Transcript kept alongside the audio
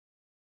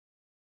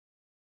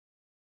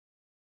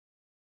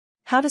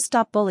How to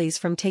stop bullies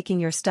from taking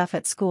your stuff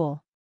at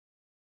school.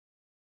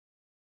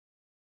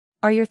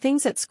 Are your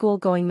things at school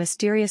going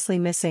mysteriously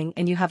missing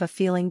and you have a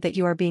feeling that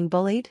you are being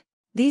bullied?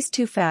 These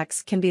two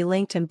facts can be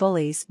linked and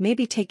bullies may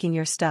be taking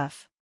your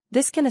stuff.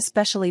 This can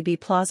especially be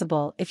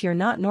plausible if you're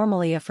not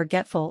normally a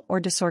forgetful or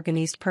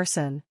disorganized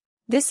person.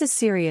 This is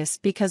serious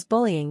because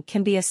bullying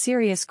can be a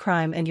serious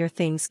crime and your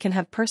things can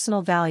have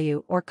personal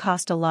value or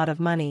cost a lot of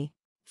money.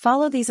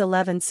 Follow these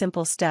 11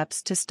 simple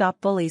steps to stop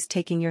bullies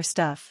taking your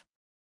stuff.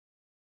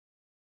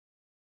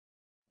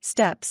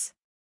 Steps.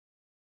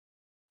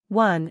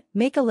 1.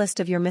 Make a list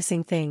of your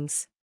missing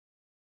things.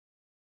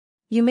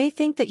 You may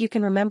think that you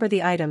can remember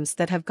the items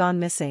that have gone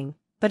missing,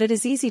 but it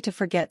is easy to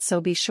forget, so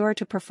be sure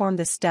to perform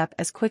this step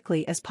as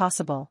quickly as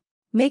possible.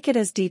 Make it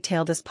as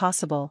detailed as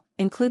possible,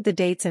 include the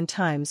dates and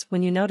times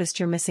when you noticed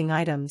your missing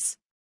items.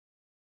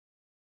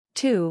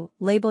 2.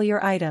 Label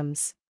your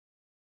items.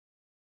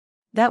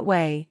 That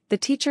way, the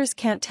teachers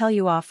can't tell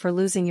you off for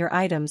losing your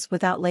items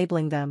without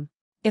labeling them.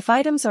 If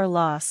items are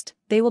lost,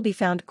 they will be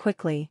found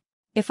quickly.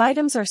 If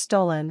items are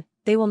stolen,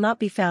 they will not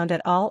be found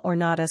at all or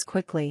not as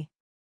quickly.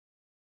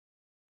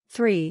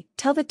 3.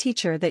 Tell the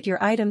teacher that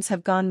your items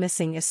have gone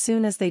missing as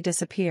soon as they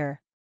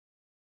disappear.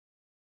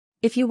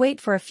 If you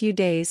wait for a few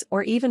days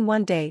or even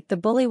one day, the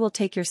bully will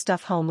take your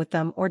stuff home with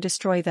them or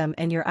destroy them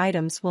and your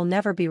items will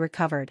never be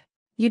recovered.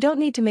 You don't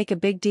need to make a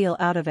big deal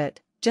out of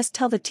it, just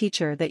tell the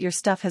teacher that your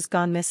stuff has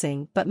gone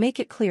missing, but make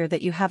it clear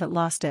that you haven't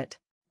lost it.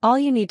 All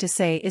you need to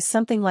say is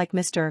something like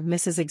Mr.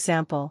 Mrs.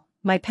 Example,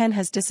 my pen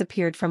has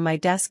disappeared from my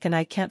desk and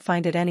I can't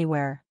find it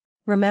anywhere.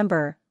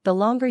 Remember, the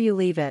longer you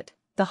leave it,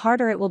 the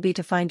harder it will be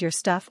to find your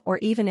stuff or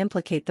even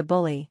implicate the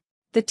bully.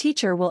 The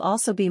teacher will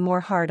also be more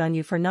hard on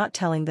you for not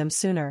telling them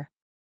sooner.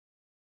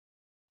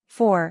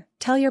 4.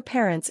 Tell your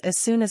parents as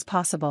soon as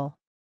possible.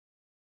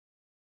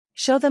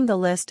 Show them the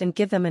list and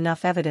give them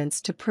enough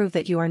evidence to prove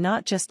that you are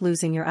not just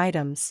losing your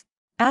items.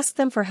 Ask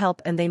them for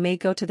help and they may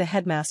go to the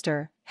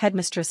headmaster,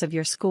 headmistress of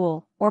your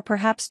school, or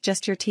perhaps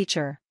just your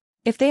teacher.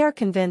 If they are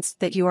convinced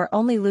that you are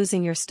only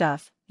losing your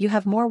stuff, you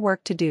have more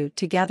work to do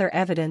to gather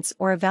evidence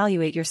or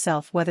evaluate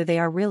yourself whether they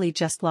are really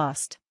just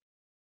lost.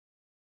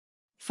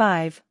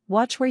 5.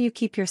 Watch where you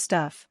keep your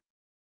stuff.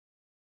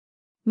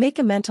 Make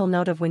a mental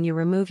note of when you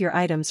remove your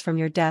items from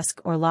your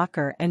desk or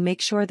locker and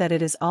make sure that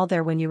it is all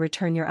there when you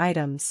return your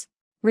items.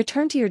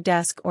 Return to your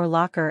desk or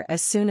locker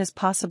as soon as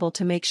possible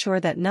to make sure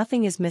that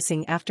nothing is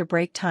missing after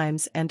break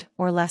times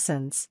and/or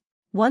lessons.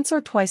 Once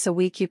or twice a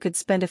week you could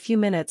spend a few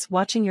minutes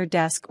watching your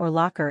desk or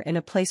locker in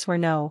a place where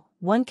no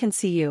one can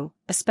see you,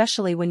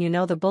 especially when you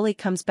know the bully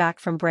comes back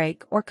from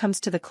break or comes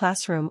to the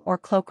classroom or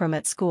cloakroom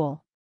at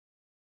school.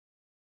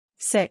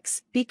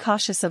 6. Be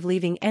cautious of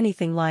leaving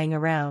anything lying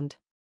around.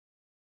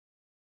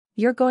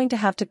 You're going to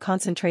have to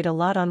concentrate a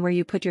lot on where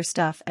you put your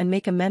stuff and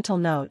make a mental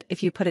note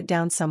if you put it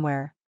down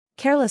somewhere.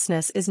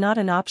 Carelessness is not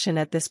an option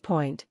at this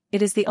point,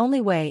 it is the only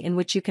way in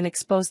which you can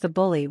expose the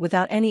bully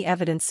without any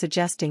evidence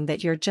suggesting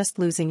that you're just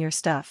losing your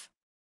stuff.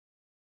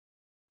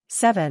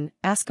 7.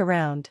 Ask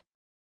around.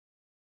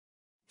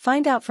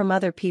 Find out from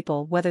other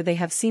people whether they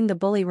have seen the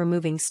bully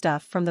removing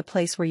stuff from the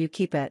place where you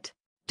keep it.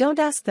 Don't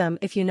ask them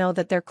if you know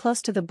that they're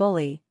close to the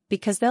bully,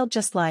 because they'll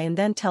just lie and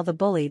then tell the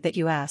bully that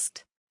you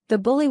asked. The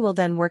bully will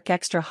then work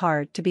extra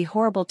hard to be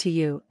horrible to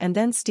you and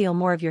then steal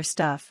more of your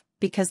stuff,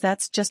 because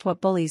that's just what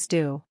bullies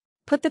do.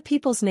 Put the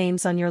people's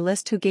names on your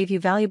list who gave you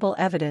valuable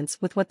evidence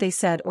with what they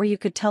said, or you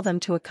could tell them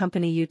to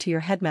accompany you to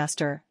your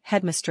headmaster,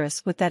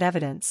 headmistress with that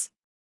evidence.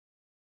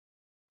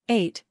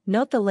 8.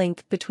 Note the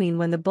link between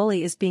when the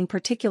bully is being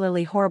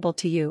particularly horrible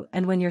to you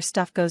and when your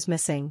stuff goes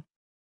missing.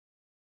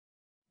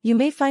 You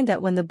may find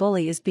that when the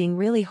bully is being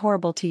really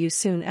horrible to you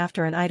soon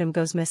after an item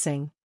goes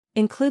missing.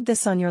 Include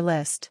this on your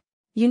list.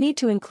 You need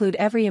to include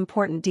every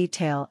important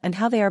detail and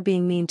how they are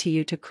being mean to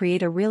you to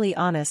create a really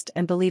honest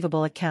and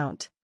believable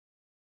account.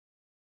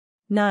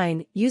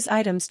 9. Use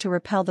items to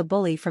repel the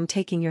bully from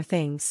taking your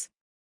things.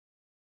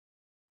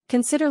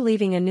 Consider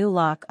leaving a new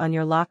lock on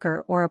your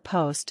locker or a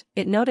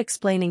post-it note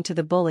explaining to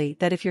the bully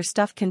that if your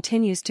stuff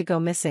continues to go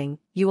missing,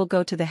 you will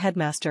go to the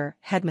headmaster,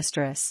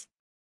 headmistress.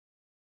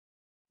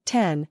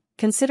 10.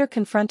 Consider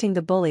confronting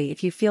the bully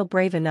if you feel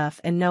brave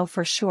enough and know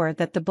for sure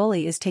that the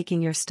bully is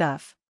taking your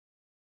stuff.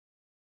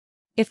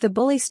 If the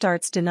bully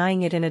starts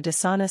denying it in a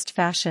dishonest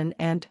fashion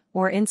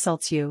and/or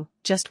insults you,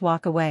 just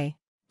walk away.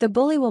 The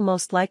bully will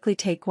most likely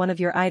take one of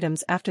your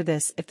items after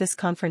this if this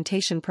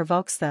confrontation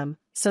provokes them,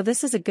 so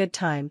this is a good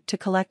time to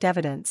collect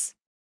evidence.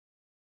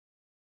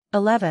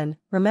 11.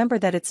 Remember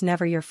that it's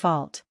never your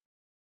fault.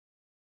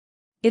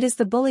 It is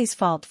the bully's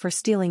fault for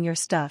stealing your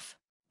stuff.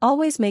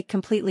 Always make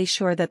completely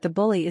sure that the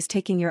bully is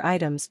taking your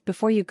items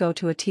before you go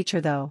to a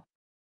teacher though.